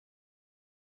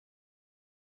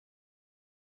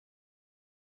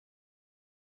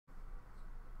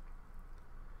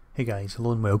Hey guys,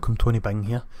 hello and welcome, TonyBing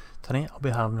here. Tonight I'll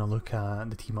be having a look at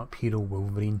the team up Hero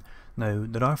Wolverine. Now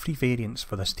there are 3 variants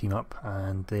for this team up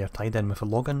and they are tied in with a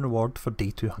login reward for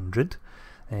day 200,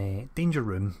 Danger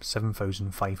Room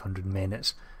 7,500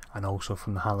 minutes, and also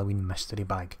from the Halloween mystery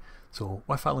bag. So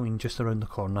with Halloween just around the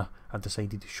corner, I've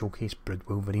decided to showcase Brood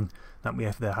Wolverine. That way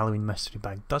if the Halloween mystery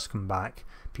bag does come back,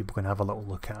 people can have a little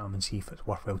look at him and see if it's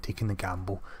worthwhile taking the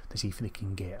gamble to see if they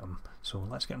can get him. So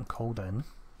let's get him called in.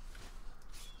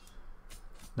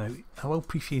 Now, I will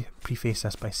preface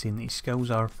this by saying that his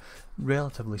skills are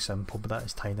relatively simple, but that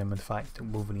is tied in with the fact that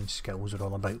Wolverine's skills are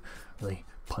all about really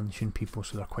punching people,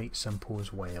 so they're quite simple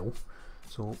as well.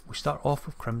 So we start off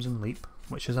with Crimson Leap,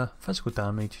 which is a physical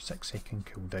damage 6-second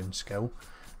cooldown skill.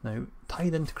 Now,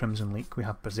 tied into Crimson Leap we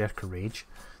have Berserker Rage.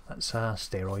 That's a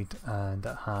steroid and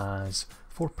it has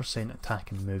 4%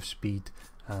 attack and move speed,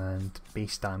 and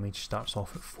base damage starts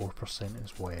off at 4%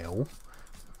 as well.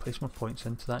 Place more points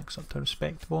into that because it's up to a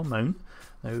respectable amount.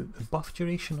 Now the buff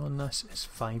duration on this is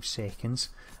 5 seconds,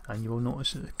 and you will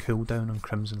notice that the cooldown on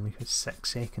Crimson Leaf is 6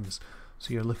 seconds,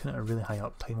 so you're looking at a really high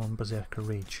uptime on Berserker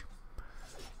Rage.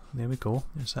 There we go,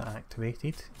 there's that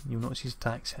activated. You'll notice his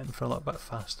attack's hitting for a little bit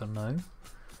faster now.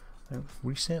 Now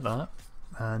reset that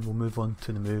and we'll move on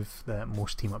to the move that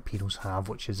most team up heroes have,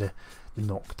 which is the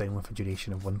knockdown with a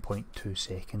duration of 1.2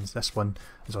 seconds. This one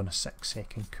is on a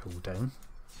 6-second cooldown.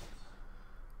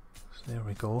 There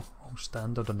we go, all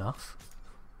standard enough.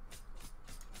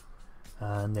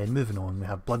 And then moving on we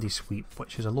have Bloody Sweep,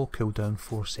 which is a low cooldown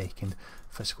 4-second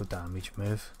physical damage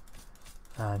move.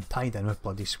 And tied in with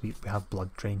Bloody Sweep we have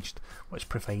Blood Drenched, which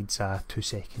provides a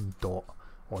 2-second dot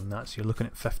on that, so you're looking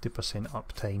at 50%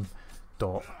 uptime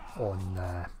dot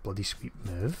on Bloody Sweep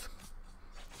move.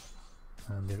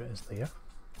 And there it is there.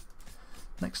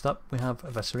 Next up we have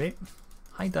Eviscerate,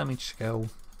 high damage skill,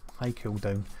 high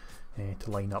cooldown,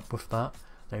 to line up with that.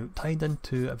 Now tied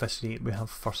into Eviscerate we have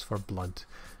Thirst for Blood.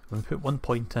 When we put 1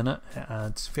 point in it, it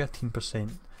adds 13%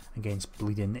 against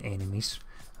bleeding enemies,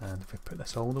 and if we put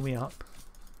this all the way up,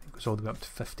 it goes all the way up to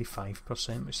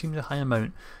 55%, which seems a high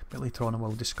amount, but later on I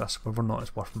will discuss whether or not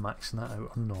it's worth maxing that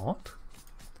out or not.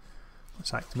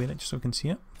 Let's activate it just so we can see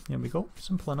it. There we go,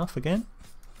 simple enough again.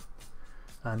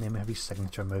 And then we have his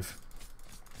signature move.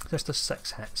 This does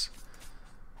 6 hits,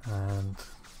 and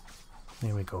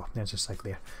there we go, there's a sig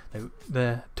there. Now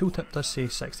the tooltip does say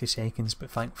 60 seconds, but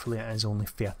thankfully it is only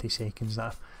 30 seconds.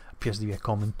 That appears to be a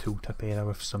common tooltip error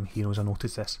with some heroes. I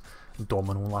noticed this in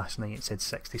Domino last night, it said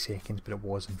 60 seconds but it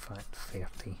was in fact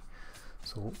 30.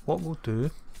 So what we'll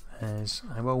do is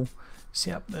I will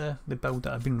set up the build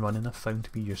that I've been running I've found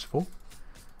to be useful,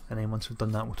 and then once we've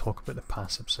done that we'll talk about the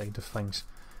passive side of things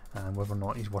and whether or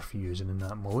not he's worth using in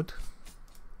that mode.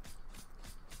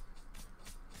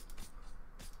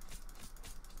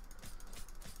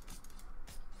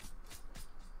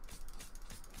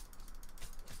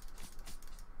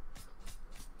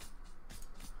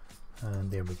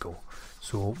 And there we go.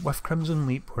 So with Crimson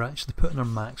Leap we're actually putting our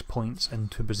max points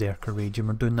into Berserker Rage, and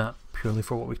we're doing that purely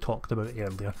for what we talked about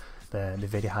earlier, the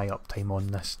very high uptime on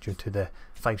this due to the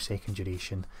 5-second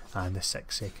duration and the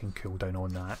 6-second cooldown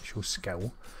on the actual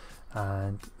skill.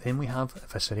 And then we have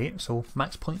Eviscerate, so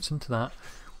max points into that.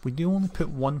 We do only put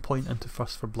 1 point into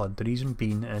Thirst for Blood. The reason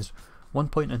being is 1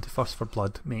 point into Thirst for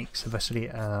Blood makes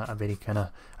Eviscerate a very kind of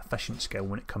efficient skill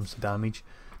when it comes to damage.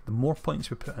 The more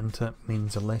points we put into it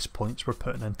means the less points we're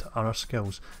putting into other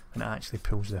skills, and it actually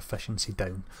pulls the efficiency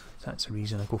down. So that's the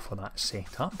reason I go for that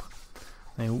setup.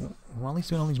 Now while he's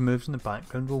doing all these moves in the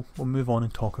background, we'll move on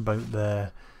and talk about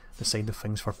the side of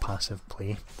things for passive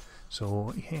play. So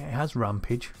he has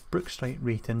Rampage, Brute Strike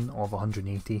rating of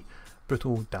 180,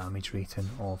 Brutal Damage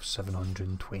rating of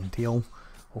 720, all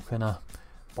kind of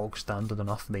bog standard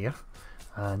enough there.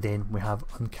 And then we have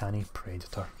Uncanny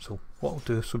Predator. So what I'll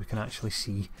do so we can actually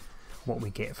see what we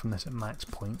get from this at max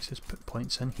points is put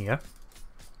points in here.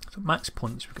 So max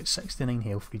points, we've got 69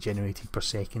 health regenerated per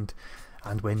second,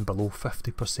 and when below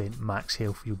 50% max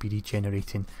health you'll be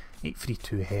regenerating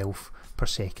 832 health per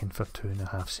second for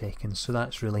 2.5 seconds. So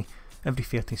that's really every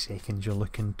 30 seconds you're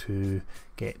looking to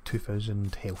get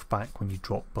 2000 health back when you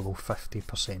drop below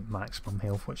 50% maximum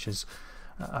health, which is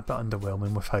a bit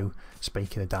underwhelming with how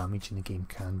spiky the damage in the game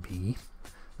can be.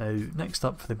 Now next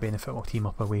up, for the benefit of team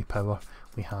up away power,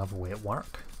 we have Wet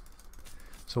Work.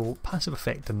 So passive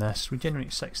effect in this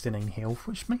regenerates 69 health,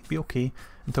 which might be okay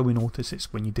until we notice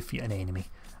it's when you defeat an enemy,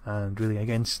 and really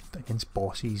against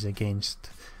bosses,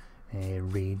 against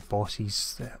raid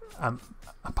bosses,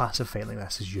 a passive effect like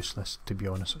this is useless, to be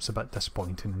honest. It's a bit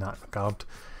disappointing in that regard.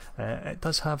 It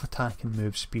does have attack and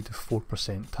move speed of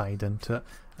 4% tied into it,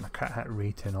 and a crit hit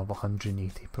rating of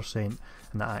 180%, and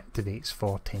that activates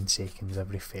for 10 seconds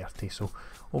every 30, so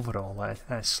overall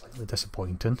it's slightly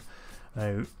disappointing.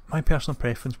 Now, my personal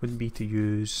preference would be to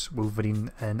use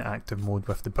Wolverine in active mode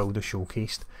with the builder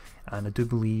showcased, and I do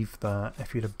believe that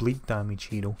if you're a bleed damage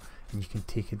hero and you can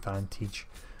take advantage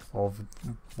of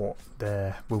what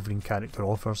the Wolverine character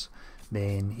offers,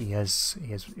 then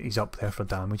he's up there for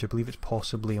damage. I believe it's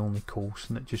possibly only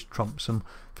Coulson that just trumps him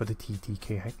for the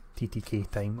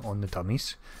TTK time on the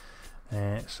dummies.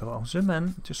 So I'll zoom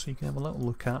in just so you can have a little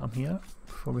look at him here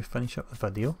before we finish up the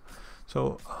video.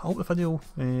 So I hope the video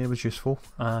was useful,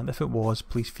 and if it was,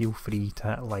 please feel free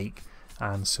to hit like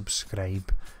and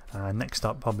subscribe. Next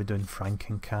up I'll be doing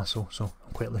Franken Castle, so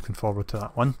I'm quite looking forward to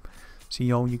that one.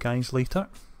 See all you guys later.